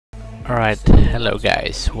Alright, hello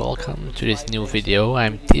guys, welcome to this new video.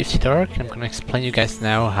 I'm TFC Dark and I'm gonna explain you guys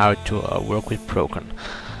now how to work with ProCon.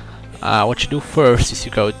 What you do first is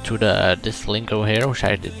you go to this link over here, which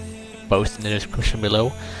I did post in the description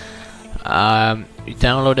below. You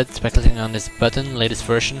download it by clicking on this button, latest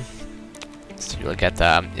version. So you'll get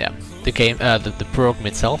the game, the program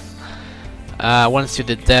itself. Once you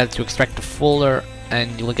did that, you extract the folder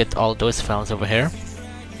and you will get all those files over here.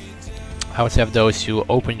 Once you have those, you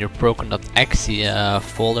open your ProCon.exe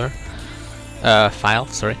folder file,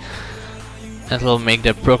 sorry, and it will make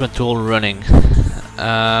the ProCon tool running.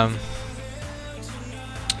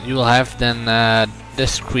 You will have then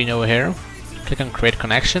this screen over here. Click on Create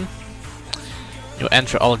Connection. You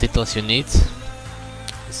enter all the details you need.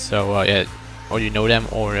 So yeah, or you know them,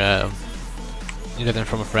 or you get them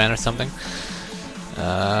from a friend or something.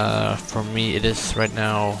 For me, it is right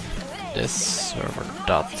now this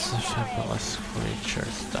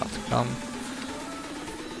server.fabulouscreatures.com.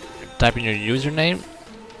 Type in your username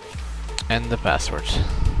and the password.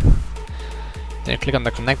 Then you click on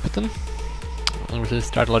the connect button. It will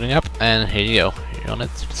start loading up, and here you go. You're on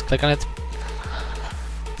it. Just click on it.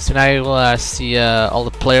 So now you will see all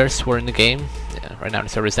the players who are in the game. Yeah, right now the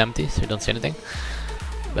server is empty, so you don't see anything.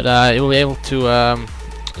 But you will be able to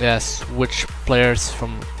switch players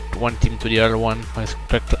from one team to the other one.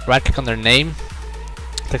 Right click on their name,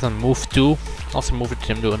 click on move to, also move it to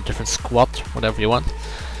them to a different squad, whatever you want.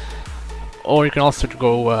 Or you can also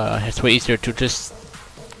go, it's way easier to just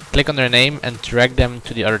click on their name and drag them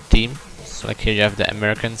to the other team. So like here you have the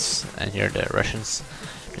Americans and here the Russians,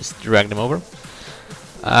 just drag them over.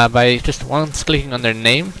 By just once clicking on their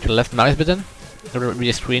name to the left mouse button, there will be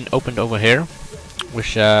a screen opened over here,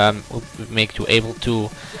 which will make you able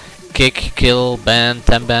to kick, kill, ban,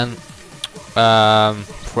 temp ban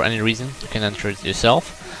for any reason. You can enter it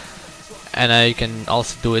yourself, and you can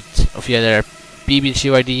also do it via their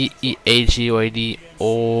PBGUID, EAGUID,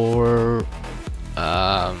 or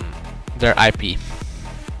their IP.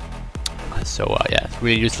 So yeah, it's a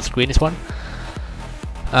really useful screen, this one.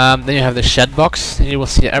 Then you have the chat box, and you will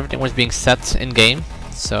see everything was being set in game.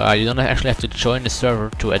 So you don't actually have to join the server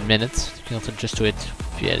to admin it. You can also just do it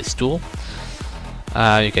via this tool.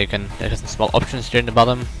 There's some small options here in the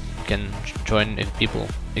bottom. You can join if people,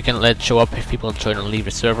 you can let it show up if people join and leave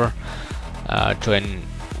the server. Join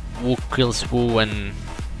who kills who and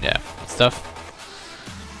yeah, stuff.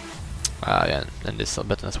 Yeah, and this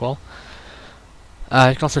button as well.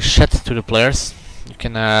 You can also chat to the players. You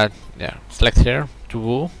can select here to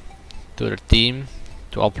who, to their team,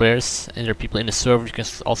 to all players, and there are people in the server. You can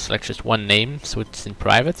also select just one name, so it's in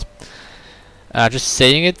private. Just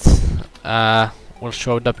saying it will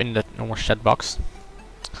show it up in the normal chat box.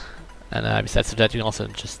 And besides that, you can also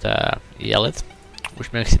just yell it,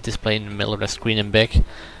 which makes it display in the middle of the screen in big.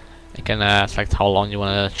 You can select how long you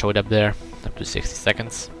want to show it up there, up to 60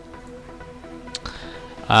 seconds.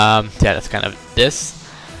 Yeah, that's kind of this.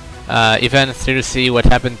 Events, here to see what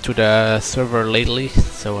happened to the server lately.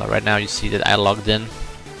 So right now you see that I logged in.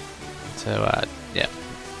 So yeah,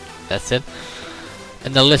 that's it.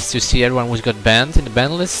 In the list you see everyone who's got banned in the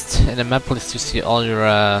ban list. In the map list you see all your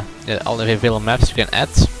all the available maps you can add.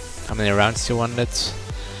 How many rounds you want it.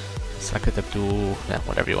 Select it up to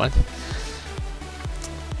whatever you want.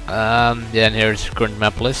 Yeah, and here's your current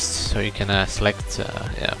map list. So you can select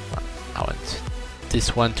I want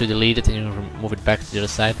this one to delete it, and you move it back to the other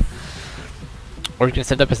side. Or you can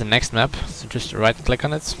set it up as the next map. So just right click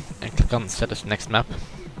on it and click on set as next map,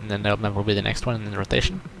 and then that map will be the next one in the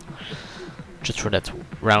rotation. Just for that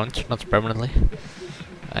round, not permanently.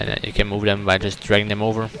 And you can move them by just dragging them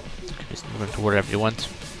over. You can just move them to wherever you want.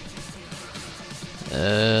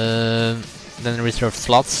 Then reserve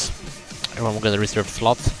slots. Everyone will get a reserved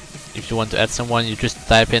slot. If you want to add someone, you just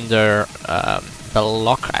type in their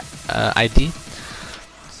lock ID,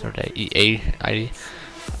 so the EA ID.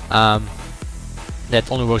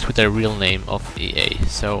 That only works with their real name of EA,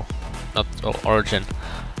 so not origin.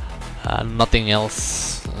 Nothing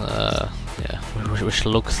else. Yeah, which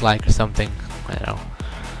looks like or something. I don't know.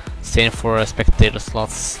 Same for spectator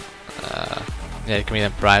slots. Yeah, you can make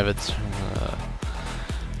them private.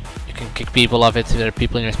 You can kick people off it if there are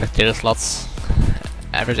people in your spectator slots.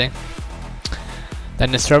 Everything.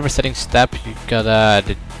 Then the server settings tab, you got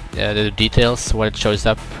the details, what it shows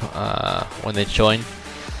up when they join.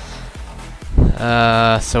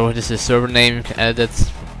 So this is server name, you can edit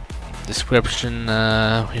it. Description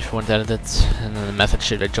if you want to edit it, and then the method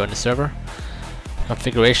should I join the server.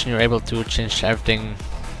 Configuration, you're able to change everything,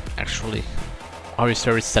 actually how your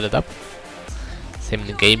server is set it up. Same in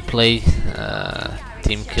the gameplay,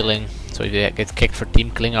 team killing, so if you get kicked for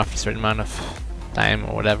team killing after a certain amount of time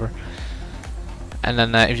or whatever, And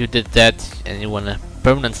then if you did that and you want to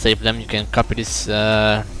permanent save them, you can copy this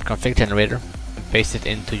config generator and paste it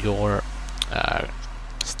into your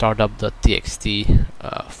startup.txt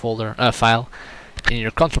folder file in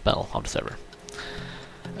your console panel of the server.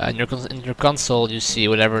 In your console, you see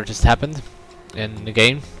whatever just happened in the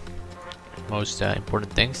game, most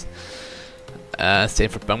important things. Same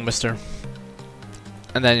for Pungbuster.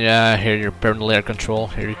 And then here your permanent layer control.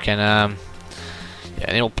 Here you can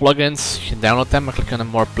enable plugins. You can download them by clicking on the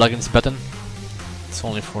more plugins button. It's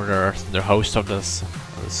only for their host of the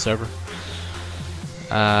server.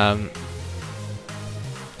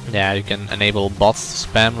 Yeah, you can enable bots to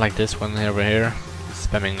spam like this one over here. It's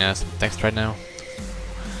spamming some text right now.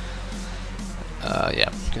 Yeah,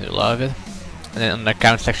 you can do a lot of it. And then on the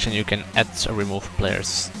account section, you can add or remove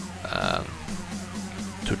players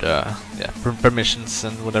to the permissions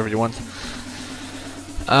and whatever you want.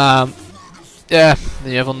 Yeah,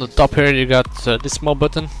 then you have on the top here, you got this small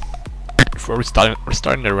button for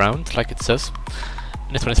restarting the round, like it says.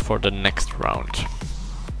 And this one is for the next round.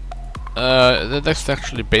 That's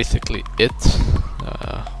actually basically it.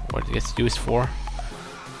 What it gets used for.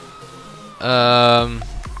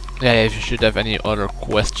 Yeah, if you should have any other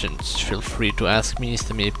questions, feel free to ask me.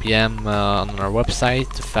 Send me a PM on our website,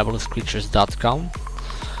 fabulouscreatures.com,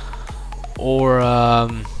 or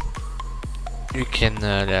you can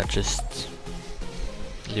just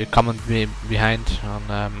leave a comment behind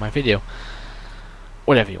on my video,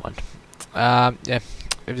 whatever you want. Yeah,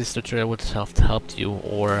 if this tutorial would have helped you,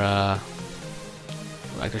 or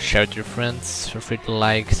like to share it to your friends, feel free to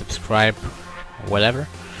like, subscribe, whatever.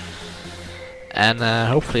 And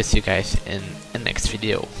hopefully see you guys in the next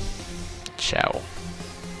video. Ciao.